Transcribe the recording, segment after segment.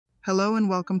Hello and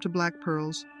welcome to Black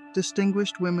Pearls,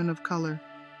 Distinguished Women of Color.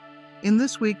 In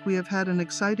this week, we have had an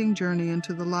exciting journey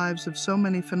into the lives of so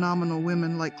many phenomenal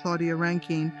women like Claudia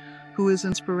Rankine, who is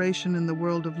inspiration in the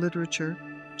world of literature,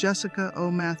 Jessica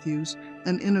O. Matthews,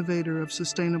 an innovator of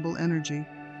sustainable energy.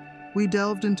 We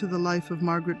delved into the life of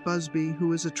Margaret Busby,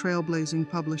 who is a trailblazing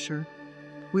publisher.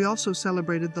 We also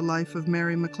celebrated the life of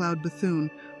Mary Mcleod Bethune,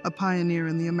 a pioneer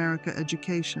in the American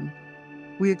education.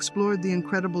 We explored the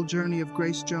incredible journey of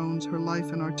Grace Jones, her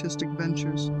life and artistic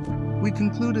ventures. We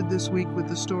concluded this week with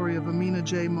the story of Amina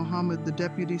J. Mohammed, the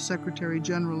Deputy Secretary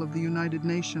General of the United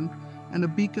Nations, and a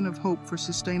beacon of hope for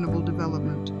sustainable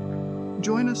development.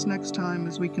 Join us next time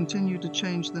as we continue to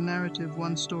change the narrative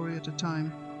one story at a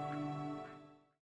time.